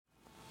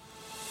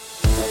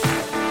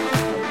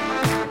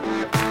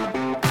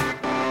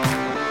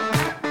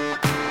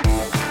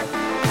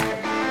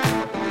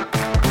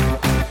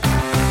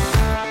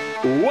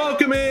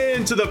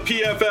to the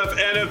PFF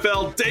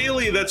NFL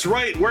Daily. That's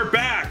right, we're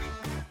back.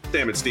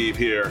 Sam and Steve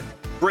here,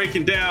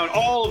 breaking down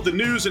all of the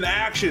news and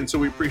action. So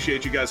we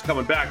appreciate you guys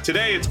coming back.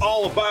 Today, it's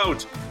all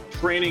about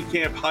training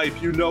camp hype.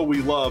 You know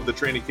we love the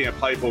training camp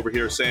hype over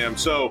here, Sam.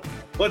 So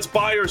let's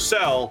buy or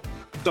sell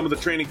some of the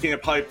training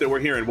camp hype that we're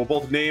hearing. We'll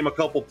both name a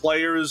couple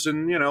players,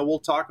 and we'll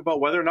talk about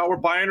whether or not we're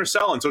buying or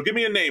selling. So give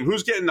me a name.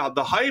 Who's getting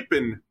the hype,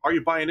 and are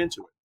you buying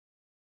into it?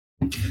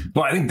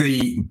 Well, I think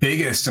the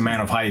biggest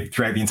amount of hype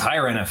throughout the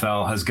entire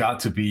NFL has got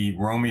to be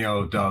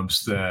Romeo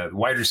Doubs, the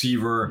wide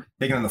receiver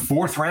taken in the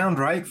 4th round,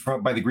 right,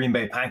 by the Green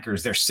Bay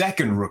Packers, their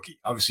second rookie.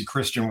 Obviously,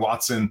 Christian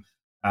Watson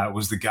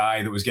was the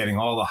guy that was getting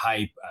all the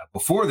hype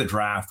before the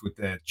draft with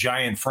the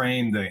giant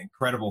frame, the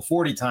incredible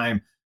 40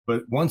 time.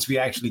 But once we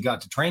actually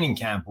got to training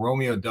camp,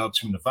 Romeo Doubs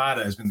from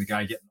Nevada has been the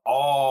guy getting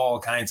all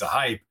kinds of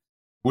hype.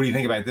 What do you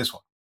think about this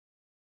one?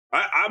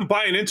 I'm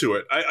buying into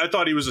it. I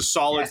thought he was a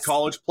solid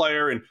college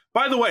player. And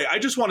by the way, I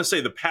just want to say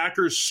the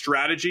Packers'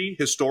 strategy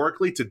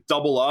historically to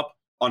double up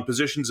on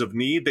positions of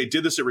need. They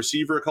did this at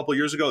receiver a couple of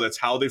years ago. That's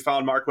how they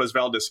found Marquez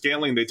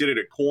Valdes-Scantling. They did it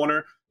at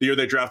corner the year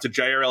they drafted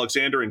Jair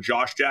Alexander and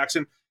Josh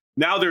Jackson.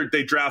 Now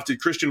they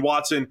drafted Christian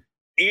Watson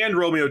and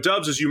Romeo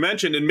Doubs, as you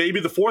mentioned, and maybe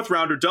the 4th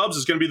rounder Doubs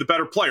is going to be the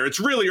better player. It's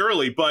really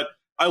early, but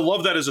I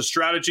love that as a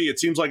strategy. It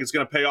seems like it's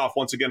going to pay off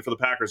once again for the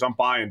Packers. I'm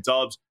buying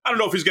Doubs. I don't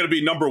know if he's going to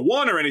be number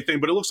 1 or anything,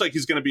 but it looks like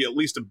he's going to be at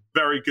least a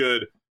very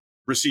good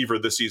receiver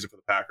this season for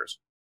the Packers.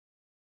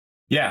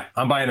 Yeah,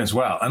 I'm buying as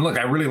well. And look,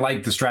 I really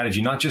like the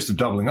strategy, not just of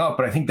doubling up,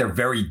 but I think they're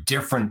very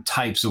different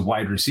types of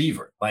wide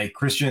receiver. Like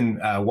Christian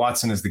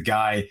Watson is the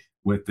guy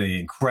with the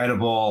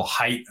incredible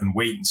height and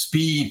weight and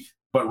speed,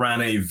 but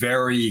ran a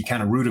very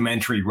kind of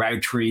rudimentary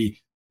route tree.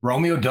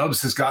 Romeo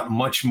Doubs has got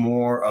much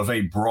more of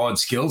a broad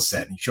skill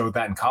set. He showed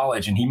that in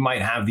college, and he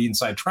might have the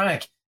inside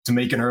track to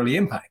make an early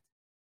impact.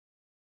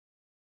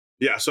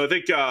 Yeah, so I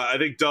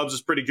think Doubs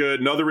is pretty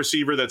good. Another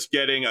receiver that's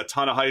getting a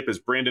ton of hype is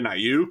Brandon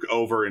Ayuk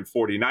over in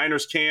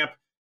 49ers camp.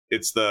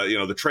 It's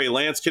the Trey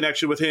Lance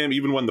connection with him.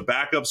 Even when the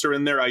backups are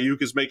in there,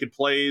 Ayuk is making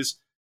plays.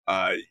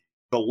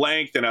 The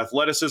length and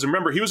athleticism.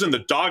 Remember, he was in the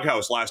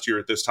doghouse last year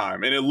at this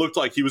time, and it looked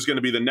like he was going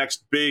to be the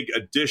next big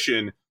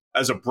addition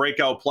as a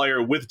breakout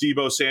player with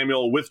Deebo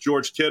Samuel, with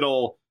George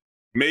Kittle.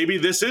 Maybe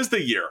this is the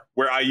year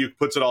where Ayuk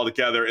puts it all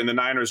together, and the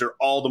Niners are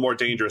all the more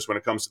dangerous when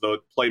it comes to the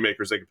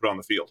playmakers they can put on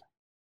the field.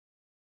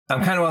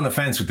 I'm kind of on the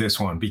fence with this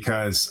one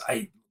because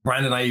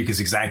Brandon Ayuk is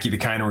exactly the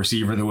kind of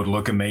receiver that would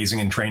look amazing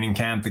in training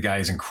camp. The guy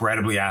is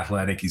incredibly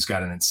athletic. He's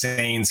got an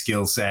insane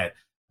skill set,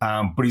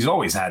 but he's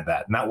always had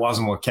that. And that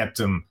wasn't what kept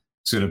him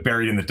sort of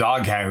buried in the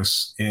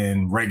doghouse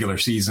in regular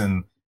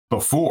season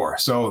before.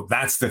 So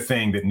that's the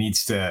thing that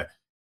needs to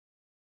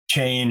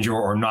change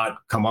or not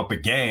come up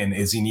again,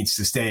 is he needs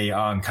to stay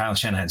on Kyle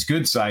Shanahan's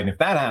good side. And if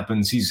that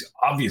happens, he's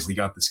obviously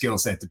got the skill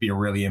set to be a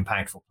really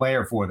impactful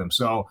player for them.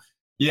 So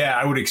yeah,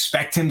 I would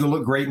expect him to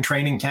look great in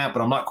training camp,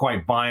 but I'm not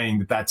quite buying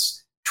that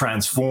that's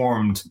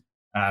transformed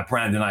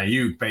Brandon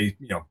Ayuk,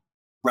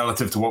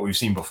 relative to what we've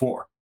seen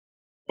before.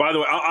 By the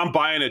way, I'm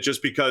buying it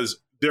just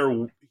because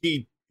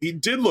he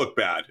did look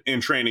bad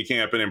in training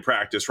camp and in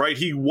practice, right?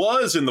 He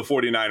was in the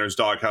 49ers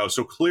doghouse,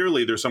 so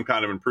clearly there's some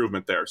kind of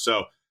improvement there.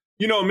 So,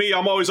 you know me,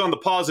 I'm always on the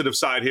positive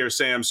side here,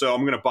 Sam, so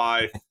I'm going to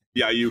buy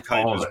the Ayuk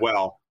hype as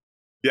well.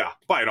 Yeah,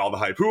 buying all the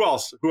hype. Who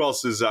else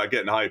is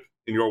getting hype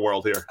in your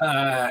world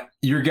here?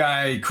 Your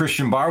guy,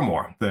 Christian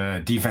Barmore,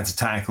 the defensive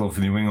tackle for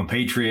the New England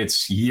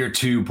Patriots, year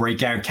 2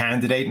 breakout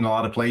candidate in a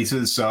lot of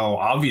places. So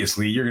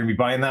obviously you're going to be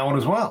buying that one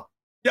as well.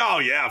 Oh,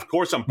 yeah, of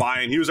course I'm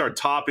buying. He was our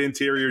top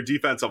interior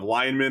defensive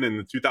lineman in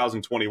the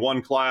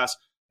 2021 class.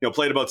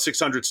 Played about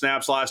 600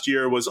 snaps last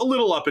year, was a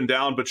little up and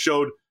down, but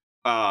showed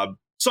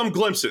some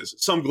glimpses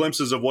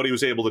of what he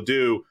was able to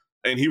do.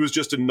 And he was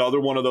just another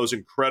one of those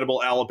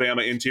incredible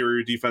Alabama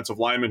interior defensive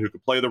linemen who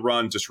could play the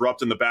run,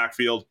 disrupt in the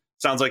backfield.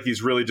 Sounds like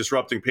he's really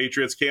disrupting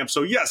Patriots camp.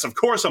 So, yes, of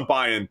course I'm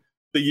buying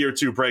the year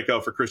 2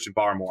 breakout for Christian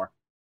Barmore.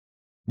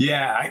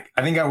 Yeah,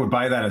 I think I would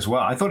buy that as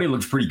well. I thought he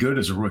looked pretty good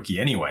as a rookie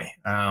anyway.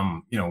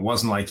 It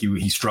wasn't like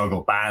he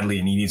struggled badly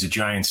and he needs a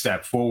giant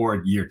step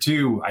forward year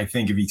 2. I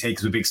think if he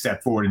takes a big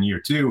step forward in year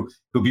 2,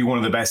 he'll be one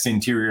of the best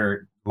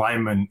interior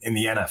linemen in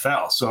the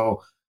NFL.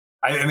 So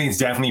I think it's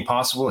definitely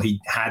possible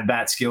he had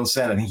that skill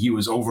set. I think he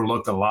was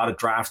overlooked a lot of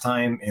draft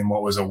time in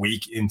what was a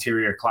weak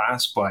interior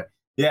class. But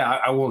yeah,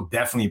 I will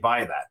definitely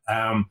buy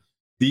that.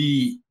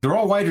 They're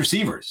all wide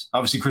receivers.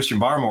 Obviously, Christian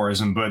Barmore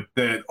isn't, but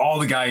all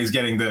the guys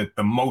getting the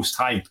most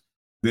hype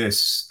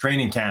this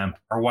training camp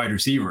are wide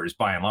receivers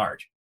by and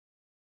large.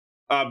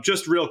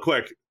 Just real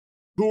quick,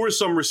 who are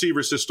some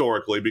receivers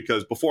historically?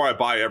 Because before I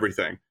buy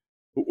everything,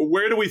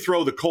 where do we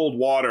throw the cold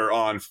water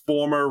on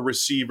former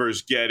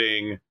receivers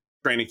getting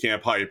training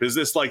camp hype? Is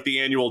this like the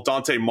annual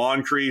Dante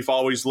Moncrief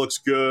always looks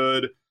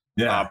good?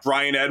 Yeah.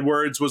 Brian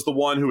Edwards was the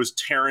one who was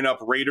tearing up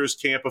Raiders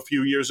camp a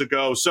few years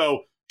ago.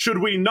 So should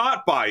we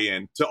not buy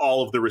in to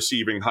all of the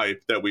receiving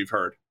hype that we've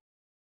heard?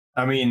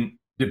 I mean,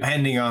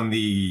 depending on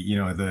the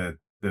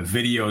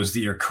videos that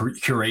you're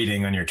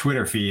curating on your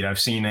Twitter feed, I've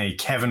seen a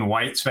Kevin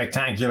White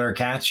spectacular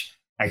catch.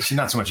 Actually,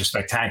 not so much a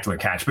spectacular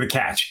catch, but a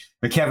catch.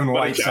 The Kevin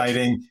White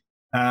sighting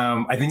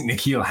I think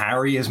N'Keal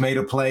Harry has made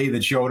a play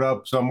that showed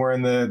up somewhere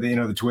in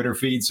the Twitter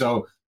feed.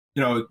 So,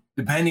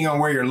 depending on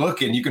where you're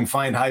looking, you can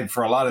find hype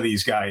for a lot of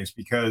these guys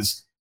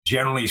because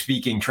generally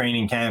speaking,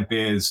 training camp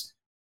is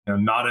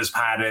not as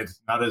padded,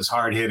 not as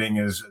hard hitting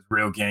as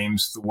real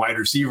games. The wide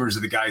receivers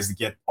are the guys that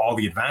get all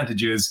the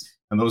advantages,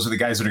 and those are the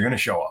guys that are going to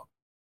show up.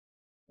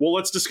 Well,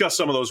 let's discuss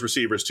some of those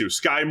receivers too.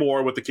 Sky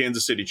Moore with the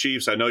Kansas City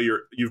Chiefs. I know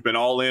you've been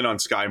all in on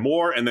Sky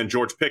Moore, and then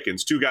George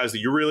Pickens, two guys that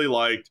you really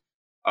liked.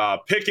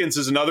 Pickens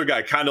is another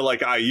guy, kind of like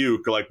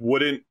Ayuk. Like,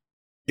 wouldn't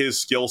his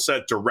skill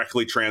set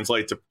directly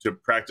translate to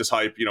practice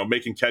hype?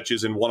 Making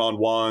catches in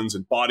one-on-ones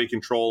and body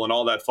control and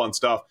all that fun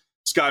stuff.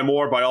 Sky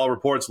Moore, by all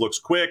reports, looks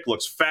quick,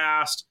 looks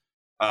fast.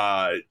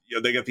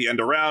 They get the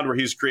end around where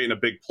he's creating a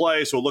big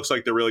play, so it looks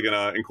like they're really going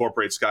to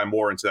incorporate Sky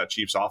Moore into that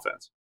Chiefs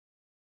offense.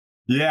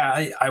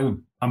 Yeah,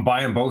 I'm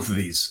buying both of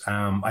these.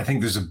 I think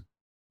there's a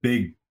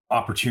big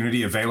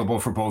opportunity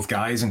available for both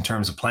guys in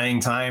terms of playing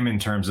time, in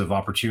terms of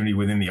opportunity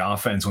within the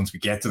offense once we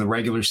get to the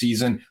regular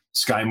season.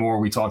 Sky Moore,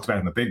 we talked about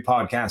in the big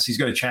podcast, he's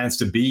got a chance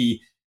to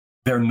be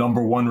their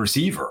number one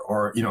receiver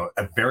or,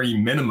 at very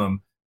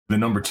minimum, the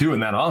number two in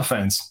that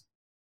offense.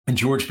 And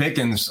George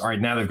Pickens, all right,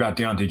 now they've got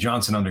Deontay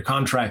Johnson under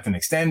contract and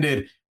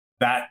extended.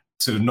 That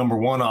sort of number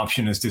one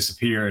option has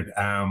disappeared.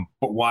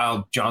 But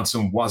while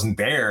Johnson wasn't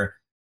there,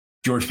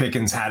 George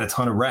Pickens had a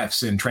ton of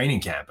reps in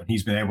training camp, and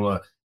he's been able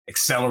to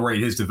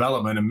accelerate his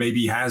development and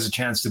maybe has a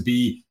chance to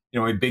be,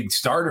 a big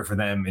starter for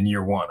them in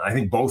year one. I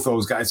think both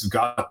those guys have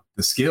got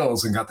the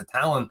skills and got the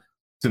talent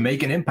to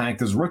make an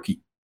impact as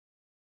rookie.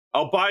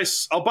 I'll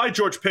buy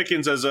George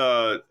Pickens as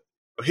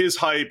his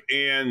hype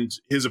and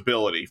his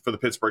ability for the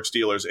Pittsburgh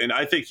Steelers, and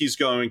I think he's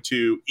going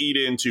to eat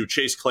into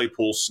Chase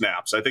Claypool's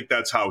snaps. I think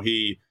that's how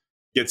he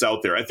gets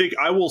out there. I think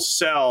I will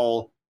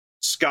sell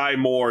Sky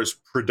Moore's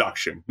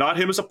production, not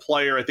him as a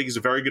player. I think he's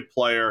a very good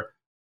player.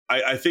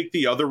 I think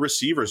the other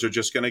receivers are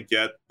just going to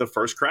get the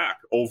first crack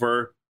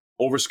over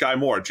Sky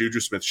Moore.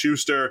 Juju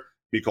Smith-Schuster,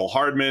 Mecole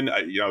Hardman.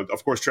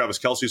 Of course, Travis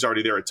Kelce's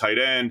already there at tight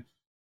end.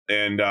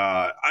 And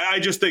I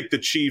just think the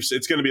Chiefs,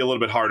 it's going to be a little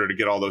bit harder to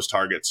get all those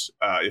targets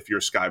if you're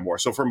Sky Moore.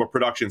 So from a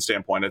production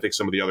standpoint, I think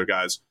some of the other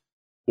guys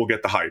will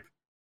get the hype.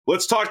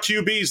 Let's talk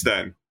QBs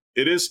then.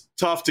 It is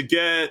tough to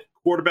get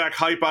quarterback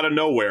hype out of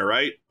nowhere,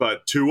 right?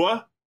 But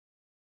Tua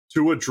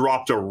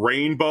dropped a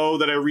rainbow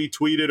that I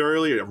retweeted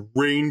earlier, a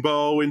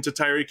rainbow into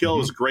Tyreek Hill. It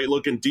was a great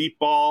looking deep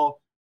ball.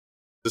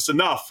 Just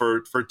enough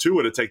for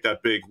Tua to take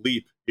that big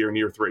leap here in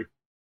year 3.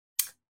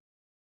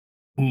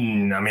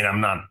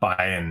 I'm not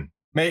buying.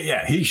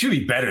 Yeah, he should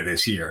be better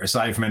this year,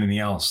 aside from anything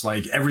else.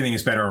 Like, everything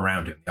is better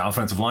around him. The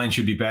offensive line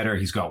should be better.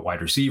 He's got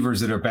wide receivers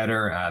that are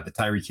better. The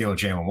Tyreek Hill,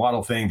 Jalen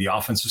Waddle thing, the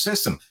offensive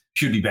system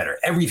should be better.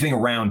 Everything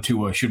around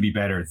Tua should be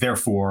better.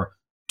 Therefore,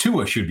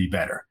 Tua should be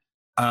better.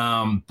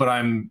 But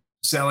I'm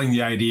selling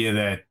the idea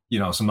that,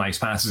 some nice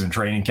passes in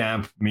training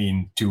camp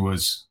mean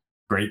Tua's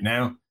great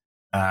now.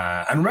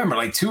 And remember,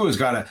 like, he's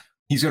got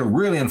a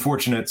really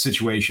unfortunate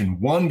situation.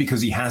 One,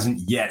 because he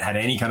hasn't yet had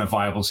any kind of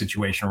viable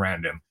situation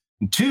around him.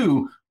 And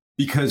two,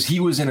 because he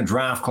was in a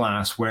draft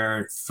class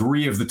where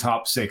 3 of the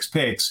top 6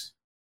 picks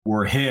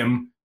were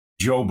him,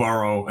 Joe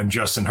Burrow, and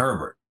Justin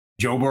Herbert.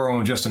 Joe Burrow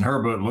and Justin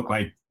Herbert look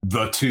like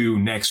the 2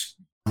 next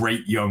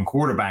great young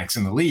quarterbacks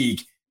in the league.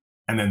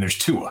 And then there's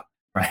Tua,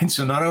 right?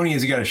 So not only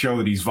has he got to show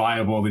that he's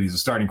viable, that he's a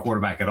starting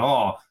quarterback at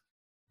all,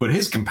 but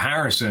his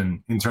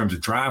comparison in terms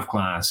of draft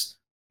class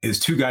is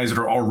 2 guys that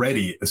are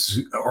already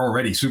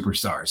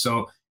superstars.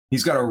 So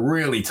he's got a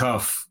really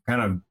tough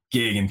kind of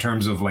gig in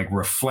terms of like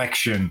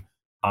reflection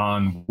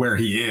on where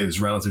he is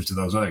relative to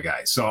those other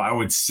guys. So I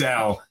would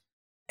sell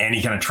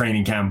any kind of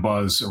training camp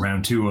buzz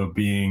around Tua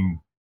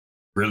being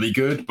really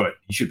good, but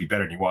he should be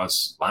better than he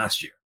was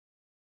last year.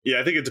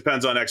 Yeah, I think it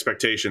depends on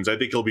expectations. I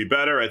think he'll be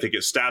better. I think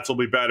his stats will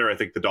be better. I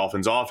think the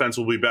Dolphins' offense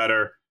will be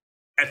better.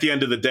 At the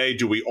end of the day,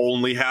 do we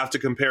only have to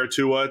compare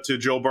Tua to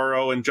Joe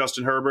Burrow and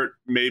Justin Herbert?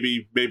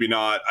 Maybe, maybe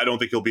not. I don't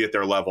think he'll be at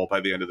their level by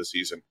the end of the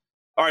season.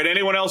 All right,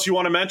 anyone else you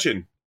want to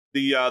mention?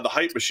 The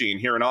hype machine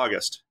here in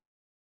August.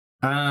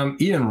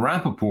 Ian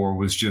Rappaport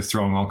was just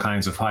throwing all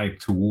kinds of hype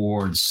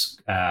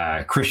towards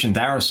Christian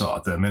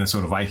Darrisaw, the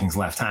Minnesota Vikings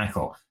left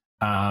tackle,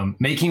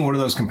 making one of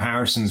those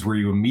comparisons where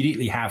you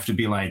immediately have to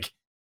be like,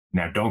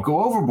 now don't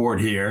go overboard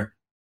here,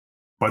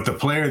 but the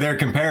player they're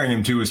comparing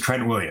him to is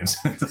Trent Williams.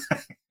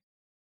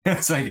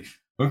 It's like,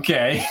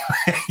 okay,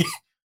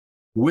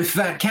 with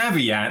that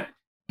caveat,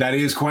 that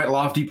is quite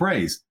lofty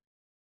praise.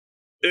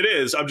 It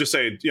is. I'm just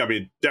saying,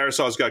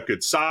 Darrisaw's got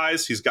good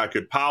size. He's got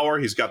good power.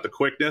 He's got the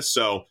quickness.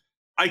 So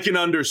I can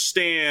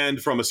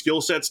understand from a skill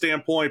set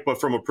standpoint,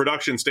 but from a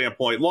production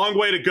standpoint, long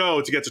way to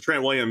go to get to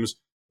Trent Williams,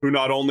 who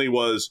not only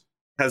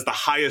has the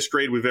highest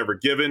grade we've ever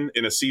given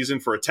in a season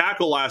for a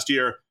tackle last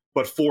year,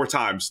 but 4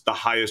 times the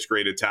highest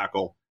graded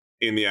tackle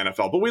in the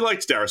NFL. But we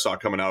liked Darrisaw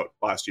coming out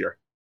last year.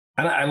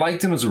 And I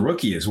liked him as a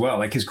rookie as well.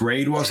 Like, his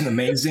grade wasn't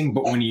amazing,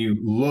 but when you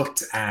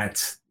looked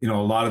at, a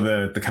lot of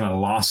the kind of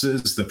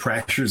losses, the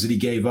pressures that he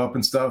gave up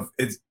and stuff,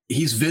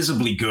 he's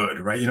visibly good,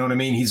 right? You know what I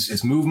mean?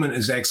 His movement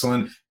is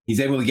excellent. He's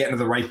able to get into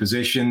the right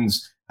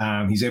positions.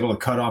 He's able to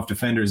cut off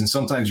defenders, and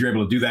sometimes you're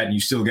able to do that, and you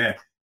still get,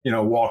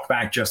 walk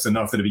back just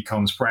enough that it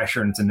becomes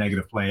pressure and it's a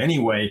negative play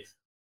anyway.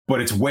 But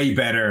it's way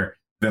better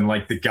than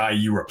like the guy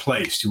you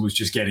replaced who was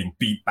just getting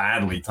beat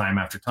badly time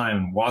after time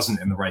and wasn't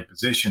in the right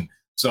position.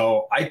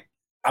 So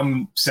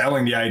I'm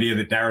selling the idea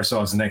that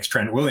Darrisaw is the next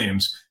Trent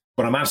Williams,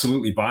 but I'm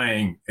absolutely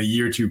buying a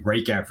year or two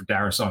breakout for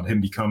Darrisaw and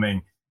him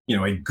becoming,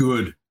 a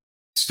good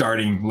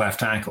starting left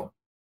tackle.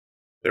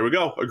 There we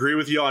go. Agree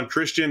with you on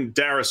Christian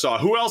Darrisaw.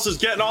 Who else is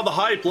getting all the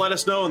hype? Let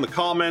us know in the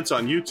comments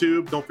on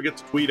YouTube. Don't forget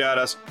to tweet at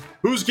us.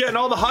 Who's getting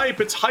all the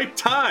hype? It's hype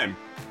time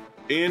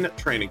in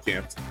training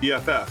camp.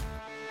 PFF,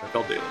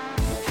 NFL Daily.